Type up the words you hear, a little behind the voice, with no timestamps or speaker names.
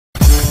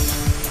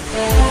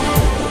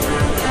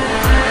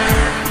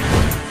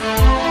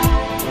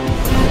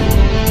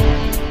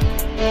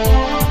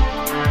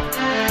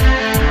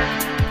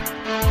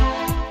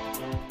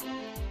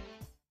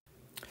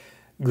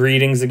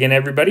Greetings again,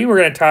 everybody. We're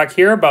going to talk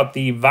here about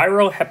the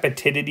viral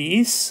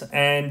hepatitis,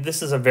 and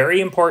this is a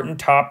very important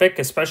topic,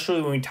 especially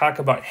when we talk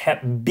about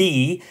Hep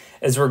B,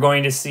 as we're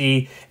going to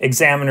see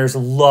examiners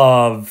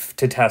love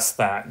to test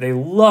that. They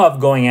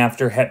love going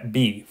after Hep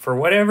B for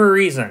whatever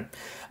reason.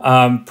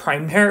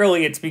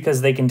 Primarily, it's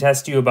because they can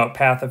test you about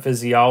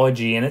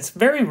pathophysiology, and it's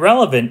very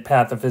relevant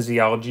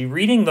pathophysiology.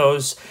 Reading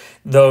those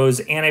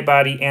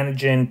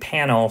antibody-antigen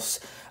panels,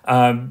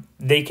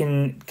 they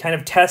can kind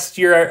of test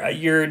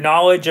your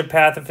knowledge of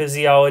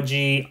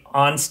pathophysiology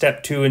on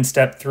step 2 and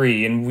step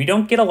 3. And we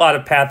don't get a lot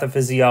of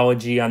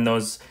pathophysiology on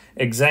those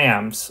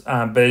exams,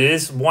 but it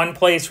is one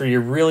place where you're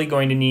really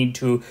going to need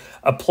to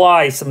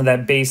apply some of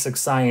that basic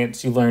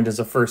science you learned as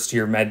a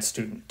first-year med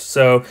student.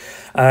 So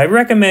I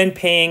recommend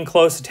paying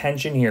close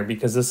attention here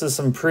because this is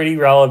some pretty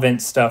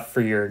relevant stuff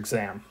for your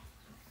exam.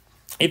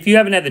 If you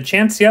haven't had the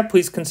chance yet,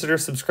 please consider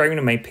subscribing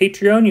to my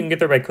Patreon. You can get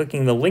there by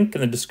clicking the link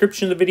in the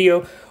description of the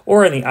video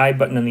or on the I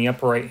button in the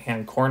upper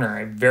right-hand corner.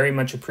 I very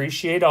much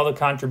appreciate all the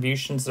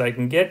contributions that I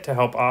can get to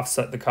help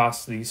offset the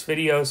cost of these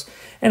videos,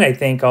 and I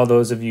thank all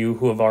those of you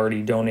who have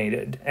already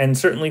donated. And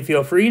certainly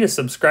feel free to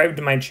subscribe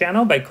to my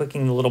channel by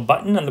clicking the little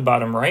button on the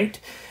bottom right,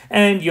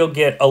 and you'll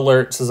get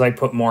alerts as I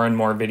put more and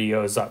more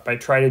videos up. I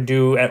try to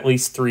do at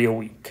least 3 a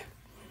week.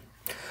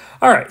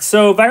 All right,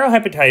 so viral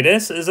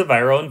hepatitis is a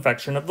viral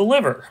infection of the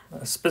liver,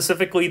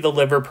 specifically the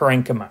liver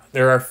parenchyma.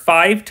 There are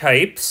 5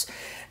 types,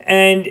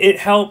 and it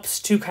helps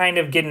to kind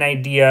of get an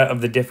idea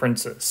of the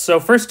differences. So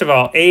first of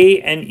all,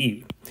 A and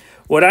E.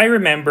 What I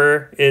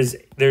remember is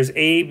there's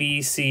A,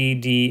 B, C,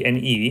 D, and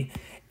E.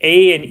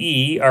 A and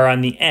E are on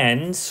the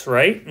ends,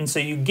 right? And so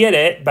you get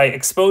it by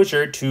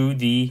exposure to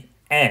the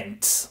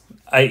ends,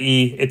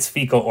 i.e. it's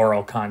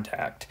fecal-oral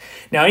contact.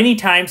 Now,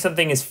 anytime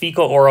something is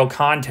fecal-oral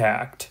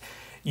contact,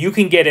 you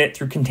can get it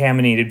through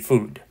contaminated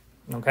food,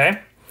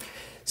 okay?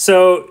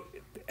 So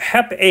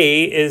Hep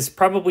A is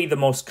probably the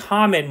most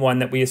common one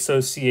that we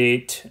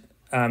associate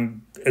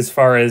as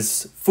far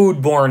as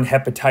foodborne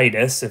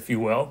hepatitis, if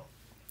you will.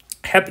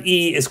 Hep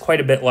E is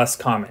quite a bit less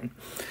common.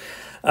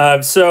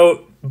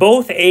 So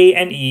both A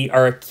and E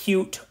are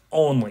acute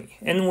only.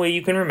 And the way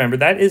you can remember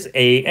that is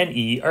A and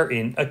E are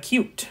in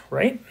acute,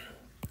 right?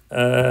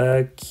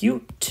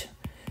 Acute,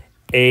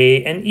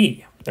 A and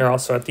E. They're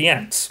also at the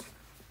ends.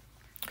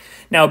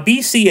 Now,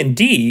 B, C, and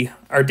D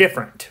are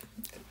different.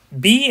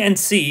 B and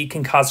C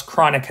can cause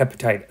chronic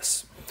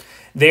hepatitis.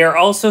 They are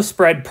also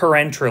spread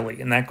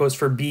parenterally, and that goes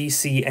for B,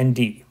 C, and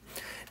D.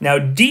 Now,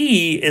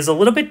 D is a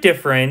little bit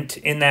different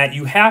in that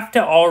you have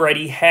to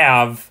already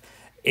have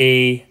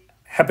a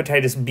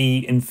hepatitis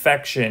B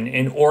infection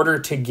in order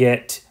to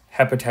get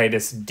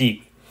hepatitis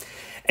D.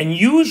 And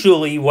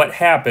usually what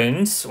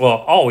happens, well,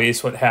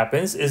 always what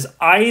happens, is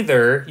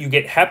either you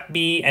get Hep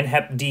B and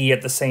Hep D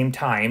at the same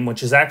time,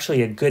 which is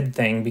actually a good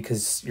thing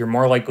because you're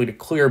more likely to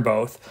clear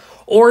both,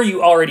 or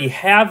you already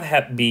have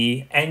Hep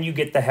B and you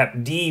get the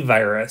Hep D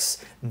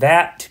virus.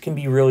 That can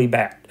be really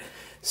bad.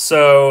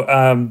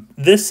 So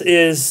this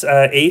is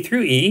A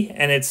through E,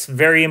 and it's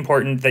very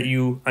important that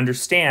you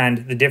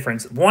understand the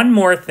difference. One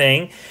more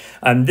thing,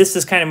 this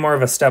is kind of more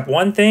of a step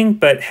 1 thing,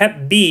 but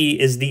Hep B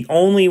is the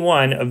only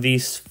one of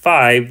these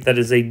 5 that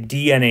is a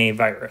DNA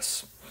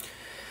virus.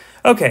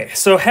 Okay,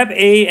 so Hep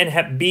A and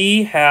Hep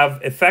B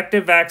have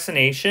effective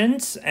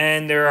vaccinations,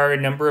 and there are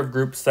a number of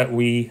groups that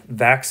we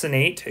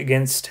vaccinate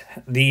against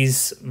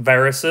these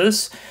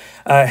viruses.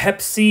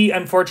 Hep C,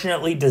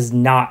 unfortunately, does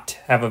not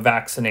have a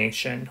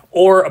vaccination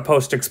or a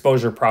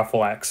post-exposure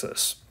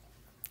prophylaxis.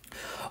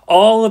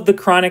 All of the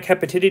chronic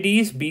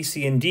hepatitis, B,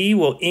 C, and D,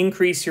 will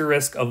increase your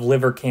risk of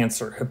liver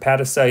cancer,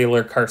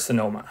 hepatocellular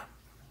carcinoma.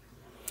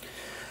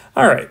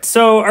 All right,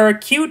 so our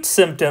acute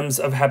symptoms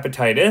of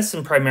hepatitis,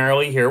 and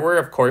primarily here we're,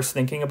 of course,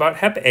 thinking about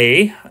Hep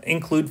A,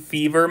 include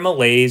fever,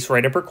 malaise,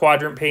 right upper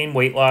quadrant pain,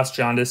 weight loss,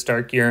 jaundice,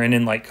 dark urine,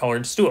 and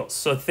light-colored stools.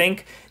 So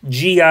think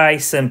GI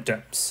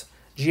symptoms.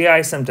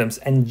 GI symptoms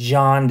and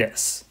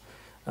jaundice,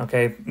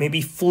 okay? Maybe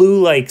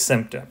flu-like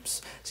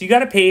symptoms. So you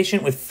got a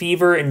patient with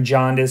fever and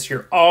jaundice,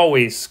 you're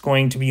always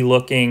going to be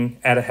looking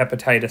at a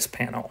hepatitis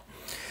panel.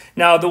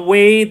 Now, the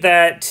way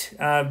that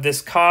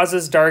this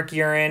causes dark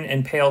urine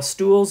and pale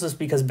stools is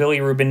because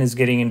bilirubin is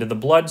getting into the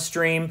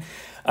bloodstream,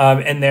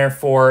 and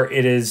therefore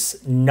it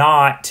is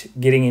not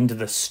getting into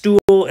the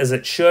stool as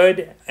it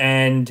should.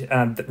 And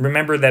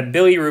remember that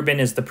bilirubin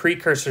is the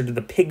precursor to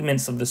the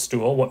pigments of the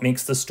stool, what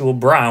makes the stool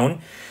brown.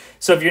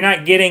 So if you're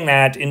not getting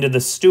that into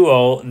the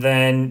stool,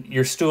 then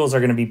your stools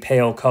are going to be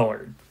pale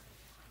colored.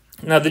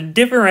 Now, the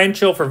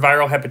differential for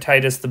viral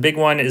hepatitis, the big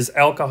one is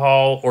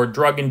alcohol or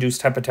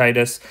drug-induced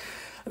hepatitis.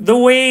 The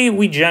way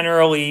we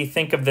generally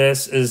think of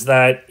this is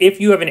that if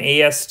you have an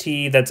AST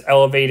that's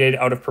elevated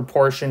out of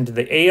proportion to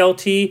the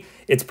ALT,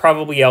 it's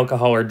probably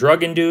alcohol or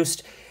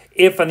drug-induced.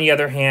 If, on the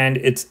other hand,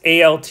 it's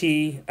ALT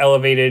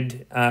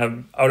elevated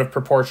out of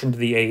proportion to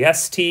the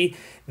AST,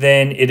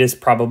 then it is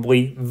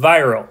probably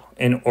viral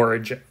in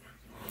origin.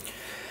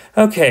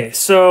 Okay,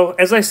 so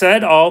as I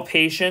said, all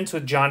patients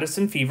with jaundice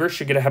and fever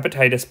should get a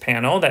hepatitis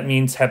panel. That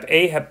means Hep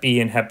A, Hep B,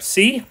 and Hep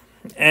C.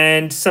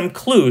 and some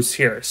clues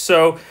here.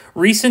 So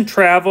recent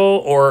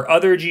travel or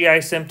other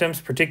GI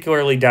symptoms,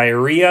 particularly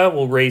diarrhea,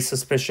 will raise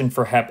suspicion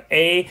for Hep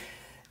A.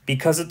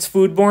 Because it's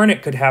foodborne,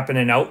 it could happen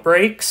in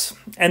outbreaks.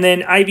 And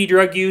then IV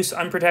drug use,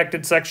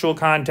 unprotected sexual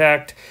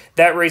contact,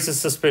 that raises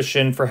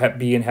suspicion for Hep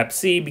B and Hep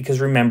C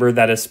because remember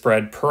that is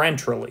spread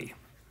parenterally.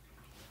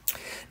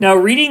 Now,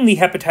 reading the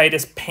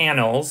hepatitis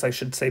panels, I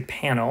should say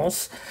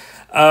panels,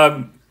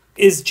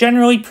 is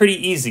generally pretty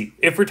easy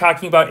if we're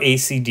talking about A,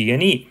 C, D,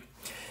 and E.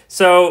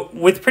 So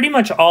with pretty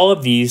much all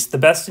of these, the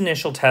best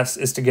initial test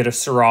is to get a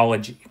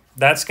serology.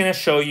 That's going to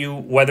show you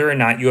whether or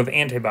not you have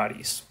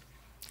antibodies.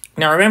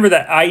 Now remember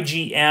that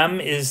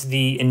IgM is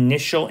the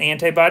initial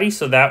antibody,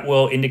 so that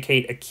will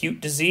indicate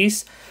acute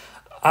disease.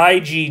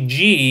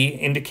 IgG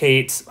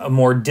indicates a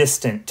more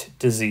distant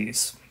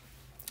disease.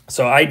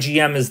 So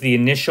IgM is the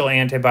initial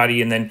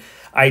antibody, and then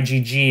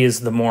IgG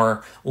is the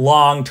more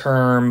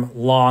long-term,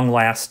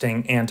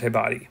 long-lasting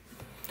antibody.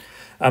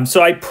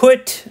 So I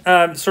put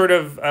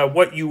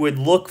what you would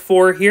look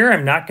for here.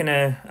 I'm not going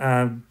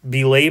to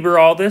belabor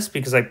all this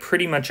because I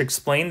pretty much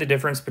explained the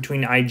difference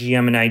between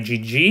IgM and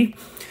IgG.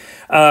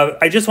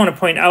 I just want to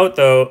point out,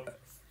 though,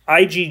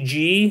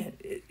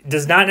 IgG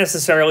does not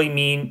necessarily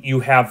mean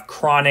you have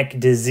chronic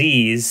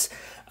disease.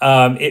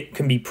 It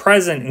can be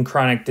present in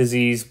chronic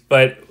disease,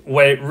 but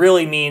what it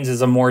really means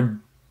is a more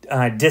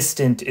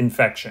distant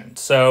infection.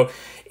 So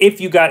if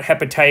you got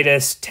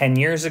hepatitis 10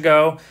 years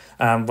ago,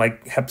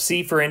 like Hep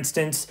C, for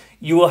instance,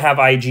 you will have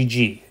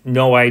IgG,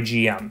 no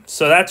IgM.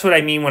 So that's what I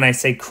mean when I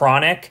say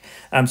chronic.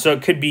 So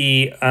it could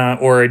be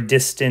or a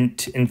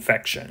distant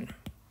infection.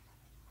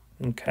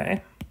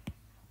 Okay.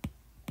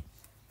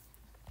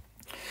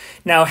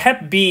 Now,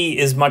 Hep B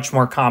is much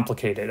more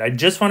complicated. I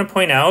just want to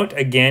point out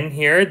again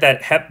here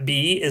that Hep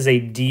B is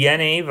a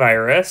DNA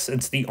virus.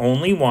 It's the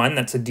only one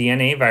that's a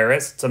DNA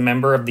virus. It's a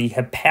member of the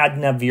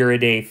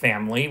Hepadnaviridae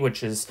family,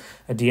 which is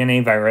a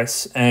DNA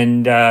virus.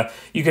 And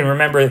you can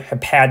remember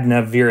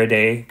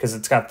Hepadnaviridae because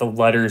it's got the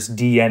letters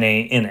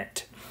DNA in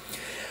it.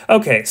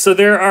 Okay, so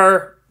there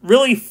are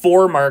really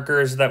 4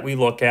 markers that we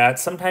look at,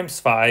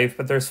 sometimes 5,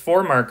 but there's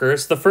 4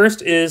 markers. The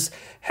first is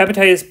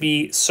hepatitis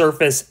B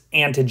surface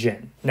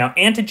antigen. Now,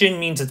 antigen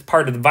means it's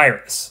part of the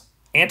virus.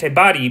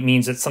 Antibody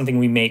means it's something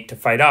we make to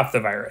fight off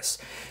the virus.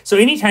 So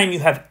anytime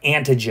you have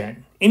antigen,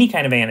 any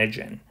kind of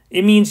antigen,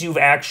 it means you've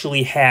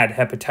actually had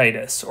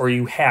hepatitis or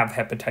you have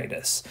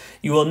hepatitis.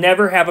 You will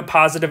never have a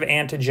positive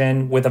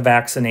antigen with a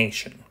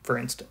vaccination, for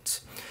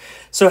instance.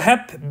 So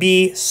Hep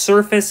B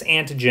surface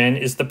antigen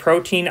is the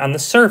protein on the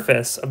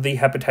surface of the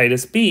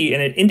hepatitis B,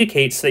 and it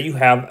indicates that you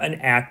have an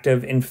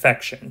active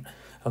infection,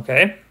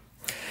 okay?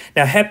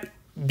 Now, Hep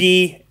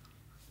B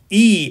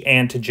E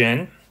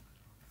antigen,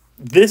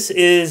 this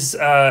is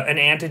an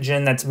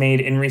antigen that's made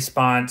in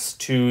response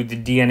to the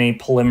DNA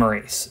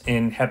polymerase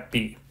in Hep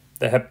B,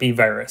 the Hep B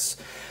virus.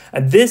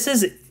 This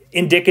is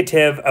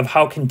indicative of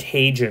how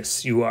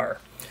contagious you are.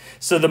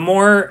 So the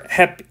more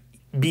Hep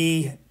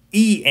B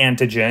E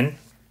antigen,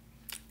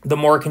 the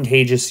more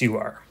contagious you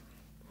are.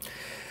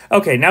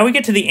 Okay, now we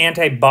get to the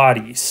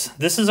antibodies.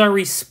 This is our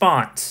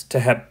response to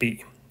Hep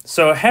B.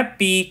 So Hep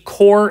B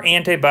core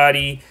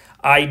antibody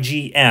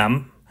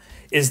IgM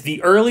is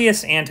the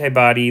earliest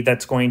antibody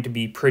that's going to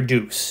be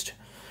produced.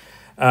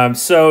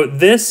 So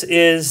this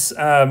is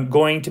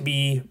going to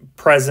be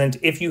present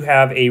if you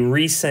have a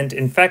recent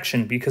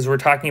infection because we're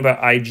talking about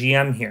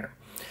IgM here.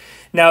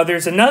 Now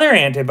there's another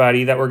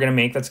antibody that we're going to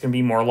make that's going to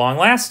be more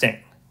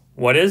long-lasting.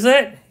 What is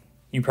it?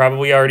 You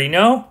probably already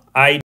know,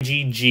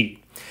 IgG.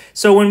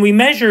 So when we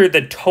measure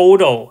the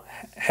total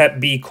Hep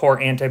B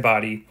core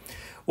antibody,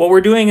 what we're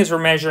doing is we're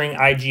measuring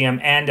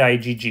IgM and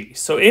IgG.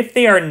 So if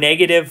they are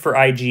negative for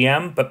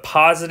IgM but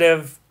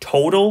positive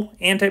total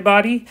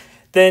antibody,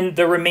 then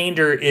the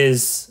remainder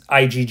is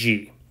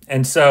IgG.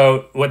 And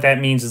so what that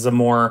means is a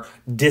more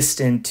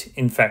distant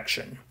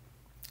infection.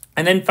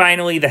 And then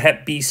finally, the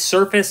Hep B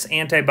surface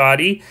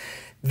antibody.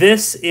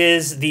 This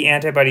is the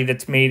antibody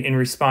that's made in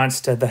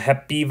response to the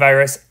Hep B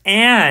virus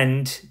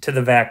and to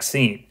the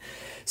vaccine.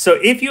 So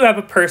if you have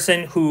a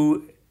person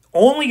who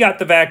only got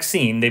the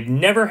vaccine, they've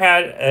never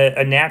had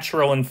a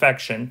natural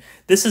infection,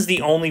 this is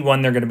the only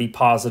one they're going to be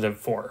positive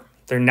for.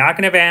 They're not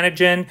going to have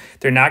antigen.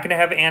 They're not going to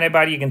have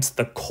antibody against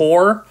the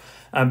core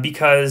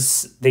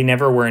because they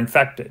never were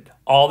infected.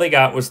 All they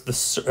got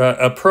was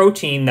a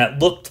protein that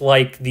looked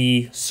like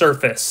the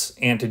surface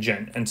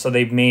antigen. And so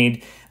they've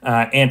made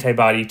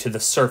antibody to the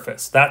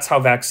surface. That's how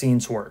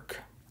vaccines work,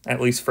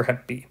 at least for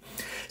Hep B.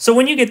 So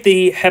when you get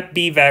the Hep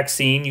B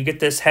vaccine, you get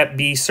this Hep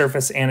B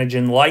surface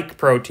antigen-like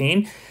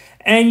protein,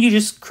 and you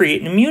just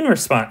create an immune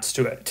response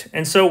to it.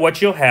 And so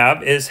what you'll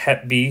have is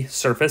Hep B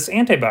surface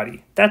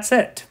antibody. That's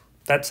it.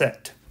 That's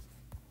it.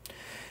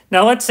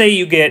 Now let's say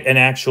you get an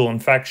actual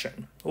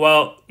infection.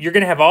 Well, you're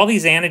going to have all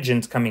these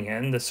antigens coming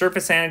in, the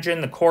surface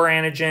antigen, the core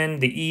antigen,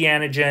 the E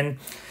antigen.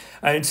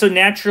 And so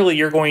naturally,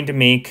 you're going to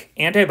make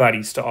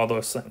antibodies to all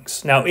those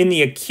things. Now, in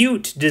the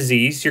acute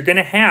disease, you're going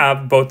to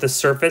have both the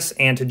surface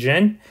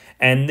antigen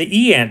and the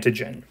E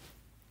antigen.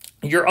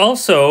 You're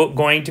also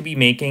going to be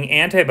making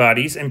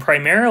antibodies, and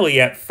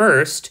primarily at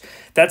first,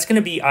 that's going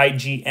to be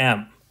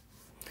IgM.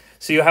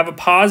 So you have a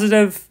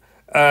positive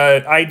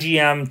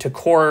IgM to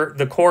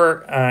the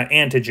core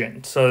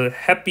antigen, so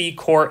Hep B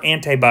core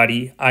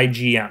antibody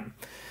IgM.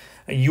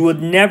 You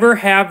would never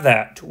have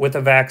that with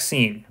a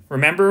vaccine.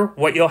 Remember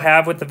what you'll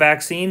have with the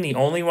vaccine? The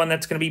only one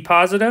that's going to be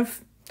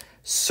positive?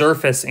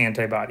 Surface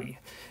antibody.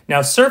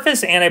 Now,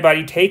 surface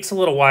antibody takes a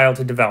little while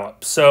to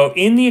develop. So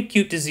in the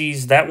acute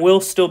disease, that will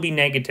still be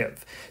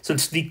negative. So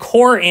it's the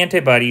core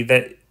antibody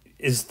that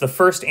is the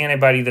first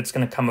antibody that's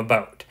going to come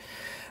about.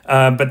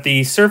 But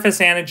the surface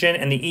antigen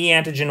and the E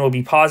antigen will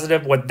be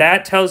positive. What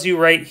that tells you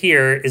right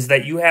here is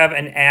that you have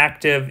an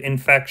active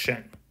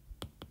infection.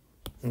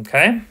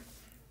 Okay?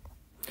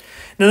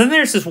 Now then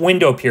there's this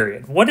window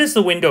period. What is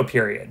the window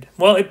period?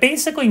 Well, it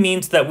basically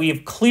means that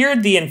we've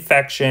cleared the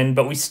infection,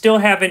 but we still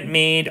haven't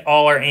made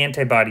all our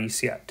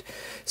antibodies yet.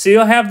 So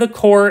you'll have the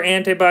core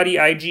antibody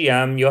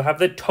IgM, you'll have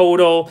the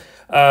total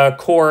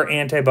core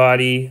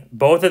antibody.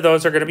 Both of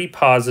those are going to be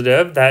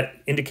positive.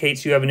 That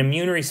indicates you have an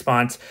immune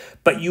response,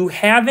 but you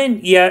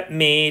haven't yet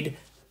made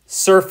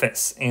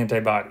surface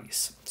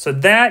antibodies. So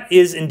that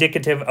is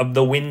indicative of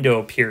the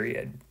window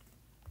period.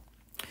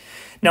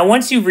 Now,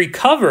 once you've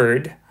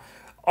recovered,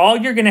 all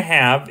you're going to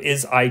have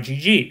is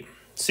IgG.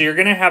 So you're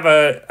going to have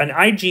an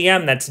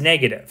IgM that's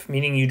negative,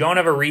 meaning you don't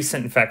have a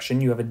recent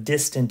infection, you have a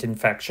distant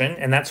infection,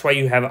 and that's why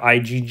you have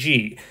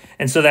IgG.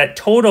 And so that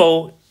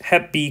total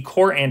Hep B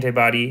core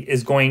antibody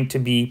is going to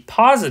be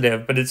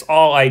positive, but it's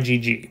all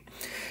IgG.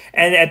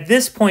 And at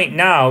this point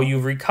now,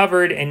 you've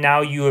recovered and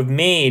now you have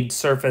made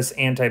surface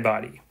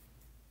antibody.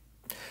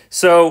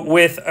 So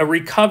with a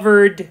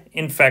recovered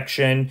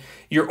infection,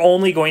 you're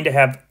only going to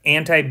have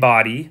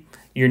antibody.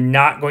 You're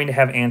not going to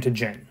have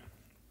antigen.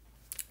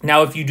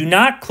 Now, if you do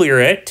not clear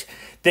it,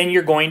 then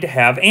you're going to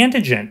have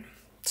antigen.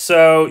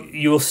 So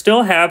you will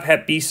still have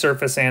Hep B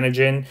surface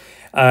antigen,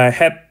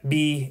 Hep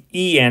B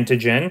E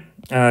antigen.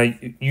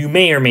 You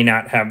may or may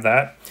not have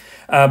that.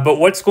 But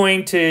what's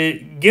going to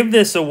give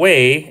this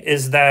away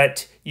is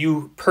that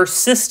you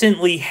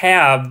persistently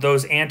have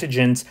those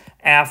antigens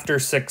after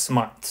 6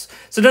 months.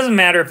 So it doesn't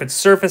matter if it's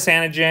surface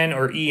antigen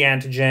or E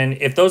antigen.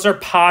 If those are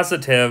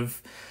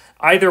positive,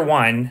 either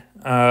one,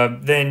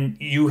 then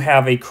you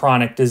have a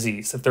chronic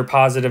disease if they're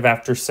positive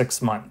after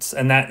 6 months.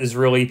 And that is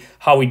really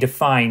how we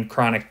define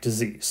chronic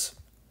disease.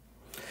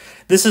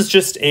 This is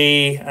just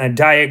a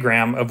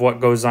diagram of what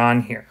goes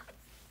on here.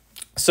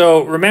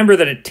 So remember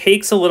that it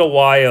takes a little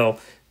while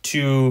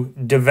to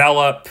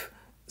develop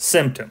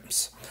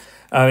symptoms.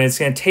 It's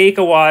going to take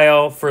a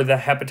while for the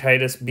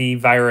hepatitis B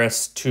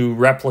virus to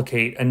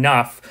replicate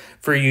enough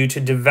for you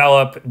to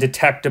develop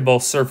detectable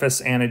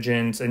surface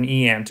antigens and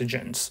E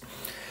antigens.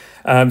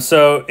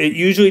 So it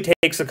usually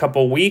takes a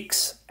couple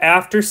weeks.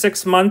 After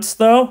 6 months,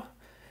 though,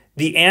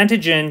 the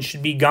antigen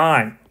should be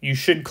gone. You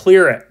should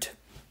clear it.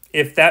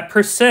 If that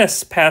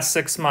persists past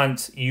 6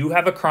 months, you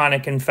have a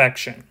chronic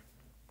infection.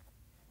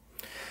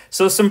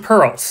 So some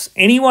pearls.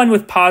 Anyone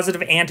with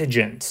positive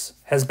antigens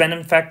has been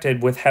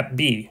infected with Hep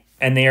B,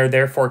 and they are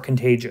therefore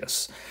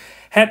contagious.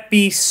 Hep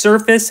B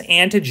surface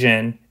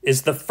antigen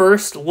is the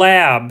first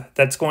lab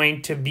that's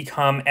going to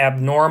become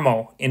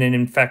abnormal in an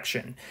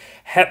infection.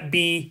 Hep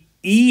B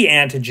E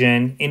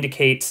antigen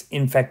indicates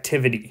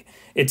infectivity.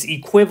 It's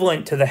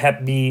equivalent to the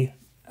Hep B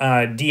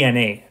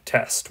DNA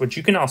test, which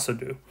you can also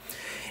do.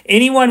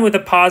 Anyone with a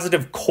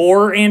positive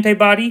core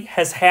antibody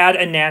has had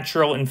a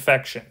natural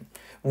infection.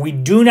 We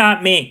do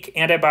not make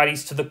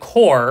antibodies to the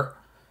core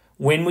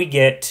when we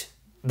get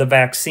the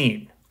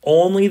vaccine,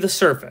 only the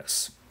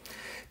surface.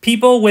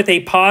 People with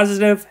a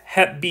positive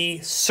Hep B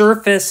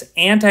surface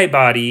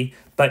antibody,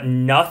 but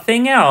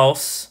nothing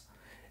else,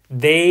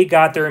 they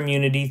got their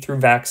immunity through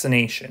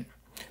vaccination.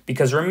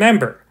 Because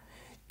remember,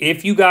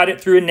 if you got it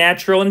through a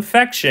natural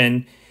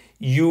infection,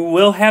 you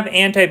will have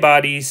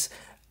antibodies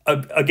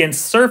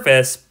against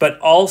surface, but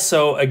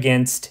also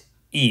against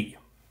E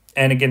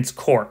and against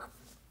core.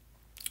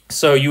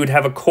 So you would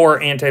have a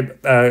core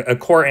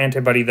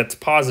antibody that's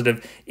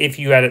positive if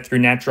you had it through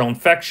natural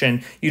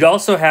infection. You'd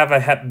also have a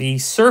Hep B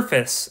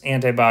surface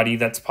antibody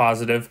that's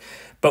positive,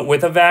 but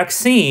with a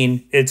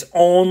vaccine, it's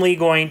only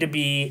going to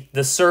be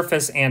the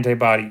surface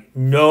antibody,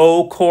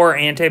 no core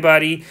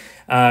antibody.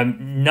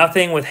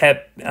 Nothing with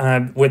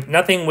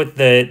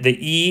the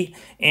E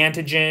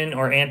antigen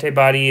or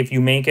antibody if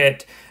you make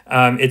it.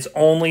 It's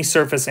only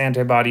surface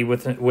antibody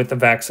with the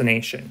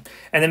vaccination.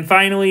 And then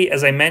finally,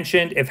 as I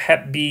mentioned, if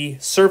Hep B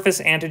surface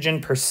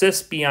antigen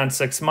persists beyond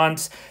 6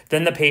 months,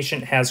 then the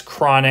patient has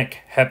chronic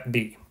Hep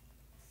B.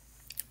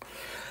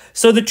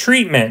 So the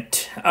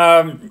treatment,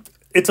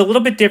 it's a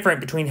little bit different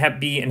between Hep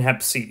B and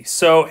Hep C.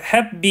 So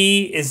Hep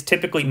B is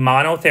typically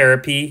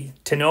monotherapy,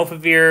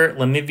 tenofovir,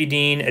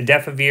 lamivudine,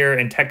 adefovir,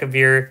 and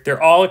entecavir.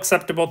 They're all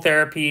acceptable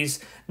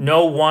therapies.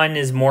 No one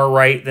is more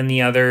right than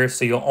the other,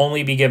 so you'll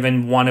only be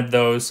given one of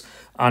those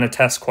on a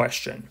test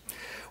question.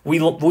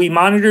 We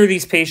monitor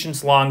these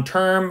patients long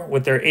term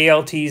with their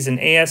ALTs and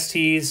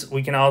ASTs.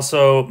 We can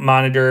also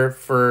monitor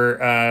for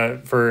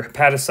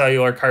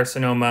hepatocellular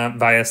carcinoma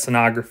via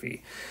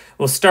sonography.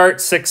 We'll start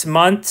 6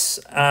 months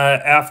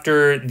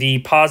after the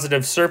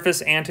positive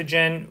surface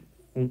antigen.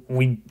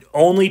 We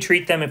only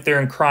treat them if they're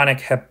in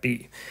chronic Hep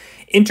B.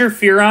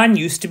 Interferon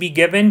used to be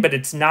given, but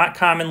it's not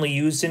commonly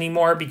used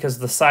anymore because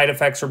the side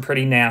effects are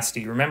pretty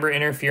nasty. Remember,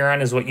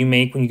 interferon is what you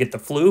make when you get the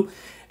flu,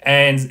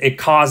 and it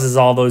causes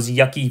all those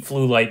yucky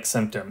flu-like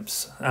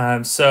symptoms.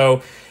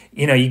 So,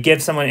 you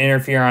give someone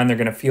interferon, they're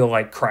going to feel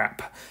like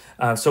crap.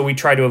 So we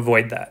try to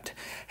avoid that.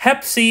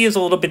 Hep C is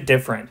a little bit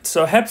different.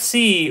 So Hep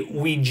C,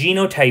 we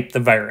genotype the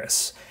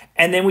virus,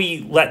 and then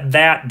we let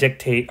that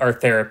dictate our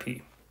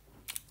therapy.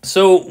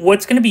 So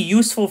what's going to be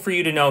useful for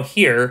you to know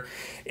here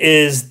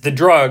is the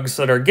drugs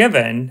that are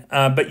given,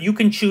 but you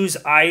can choose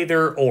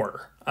either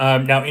or.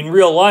 Now, in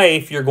real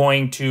life, you're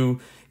going to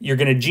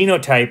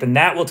genotype, and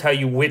that will tell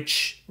you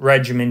which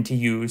regimen to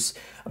use.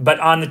 But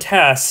on the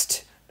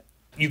test,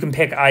 you can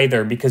pick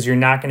either because you're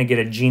not going to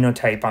get a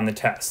genotype on the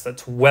test.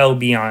 That's well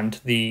beyond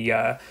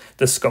the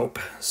scope.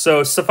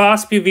 So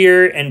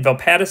sofosbuvir and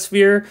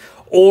velpatasvir,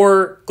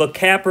 or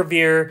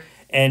glecaprevir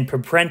and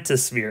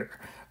pibrentasvir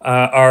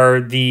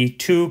are the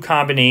two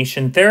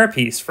combination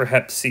therapies for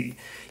Hep C.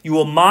 You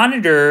will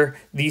monitor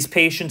these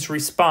patients'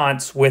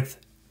 response with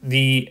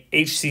the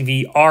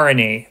HCV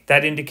RNA.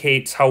 That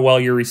indicates how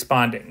well you're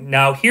responding.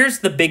 Now, here's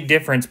the big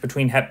difference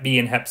between Hep B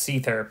and Hep C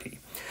therapy.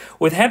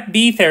 With Hep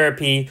B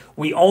therapy,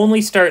 we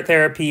only start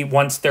therapy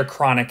once they're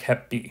chronic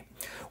Hep B.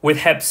 With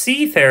Hep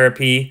C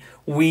therapy,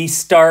 we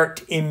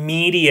start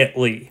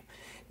immediately.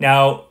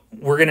 Now,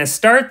 we're going to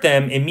start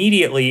them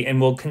immediately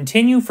and we'll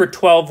continue for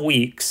 12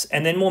 weeks,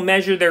 and then we'll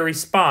measure their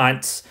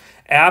response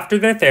after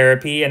their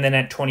therapy and then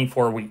at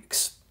 24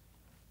 weeks.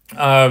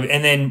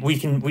 And then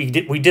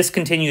we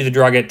discontinue the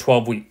drug at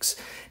 12 weeks.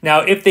 Now,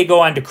 if they go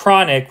on to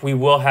chronic, we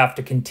will have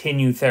to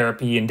continue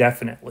therapy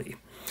indefinitely.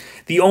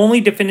 The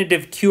only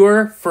definitive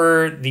cure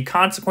for the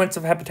consequence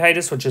of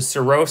hepatitis, which is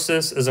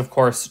cirrhosis, is of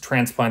course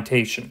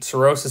transplantation.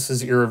 Cirrhosis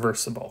is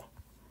irreversible.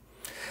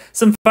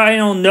 Some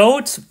final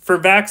notes for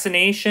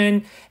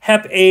vaccination: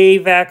 Hep A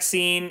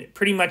vaccine,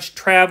 pretty much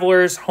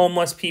travelers,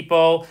 homeless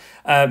people,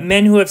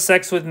 men who have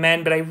sex with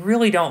men, but I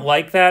really don't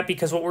like that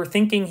because what we're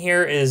thinking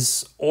here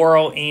is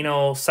oral,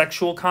 anal,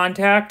 sexual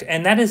contact,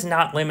 and that is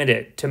not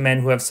limited to men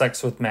who have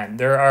sex with men.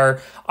 There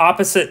are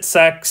opposite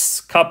sex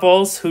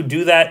couples who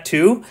do that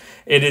too.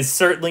 It is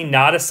certainly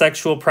not a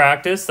sexual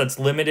practice that's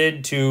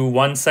limited to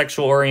one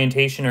sexual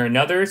orientation or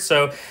another,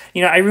 so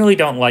I really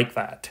don't like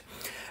that.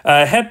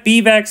 Hep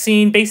B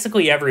vaccine,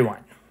 basically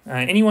everyone.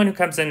 Anyone who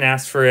comes in and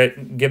asks for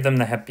it, give them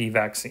the Hep B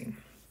vaccine.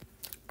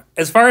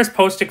 As far as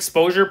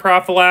post-exposure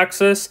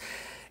prophylaxis,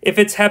 if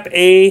it's Hep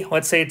A,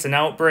 let's say it's an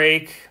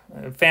outbreak,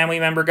 a family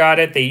member got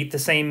it, they eat the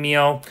same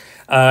meal,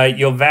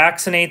 you'll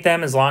vaccinate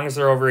them as long as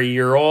they're over a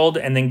year old,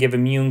 and then give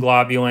immune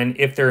globulin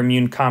if they're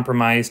immune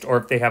compromised or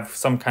if they have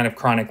some kind of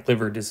chronic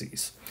liver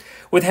disease.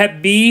 With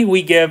Hep B,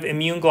 we give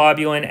immune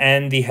globulin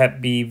and the Hep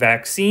B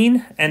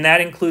vaccine, and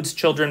that includes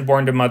children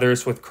born to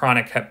mothers with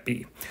chronic Hep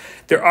B.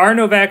 There are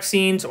no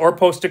vaccines or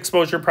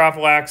post-exposure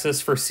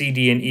prophylaxis for C,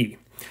 D, and E.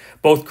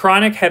 Both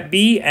chronic Hep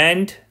B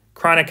and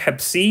chronic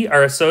Hep C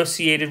are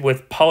associated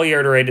with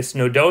polyarteritis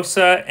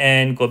nodosa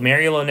and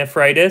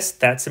glomerulonephritis.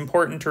 That's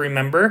important to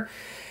remember.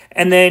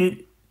 And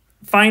then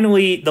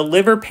finally, the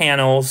liver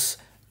panels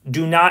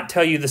do not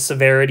tell you the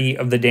severity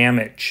of the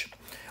damage.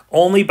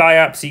 Only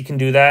biopsy can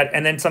do that,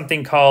 and then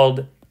something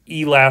called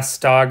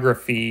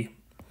elastography,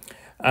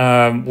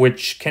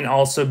 which can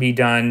also be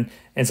done.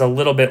 It's a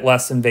little bit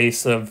less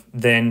invasive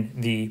than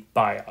the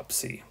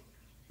biopsy.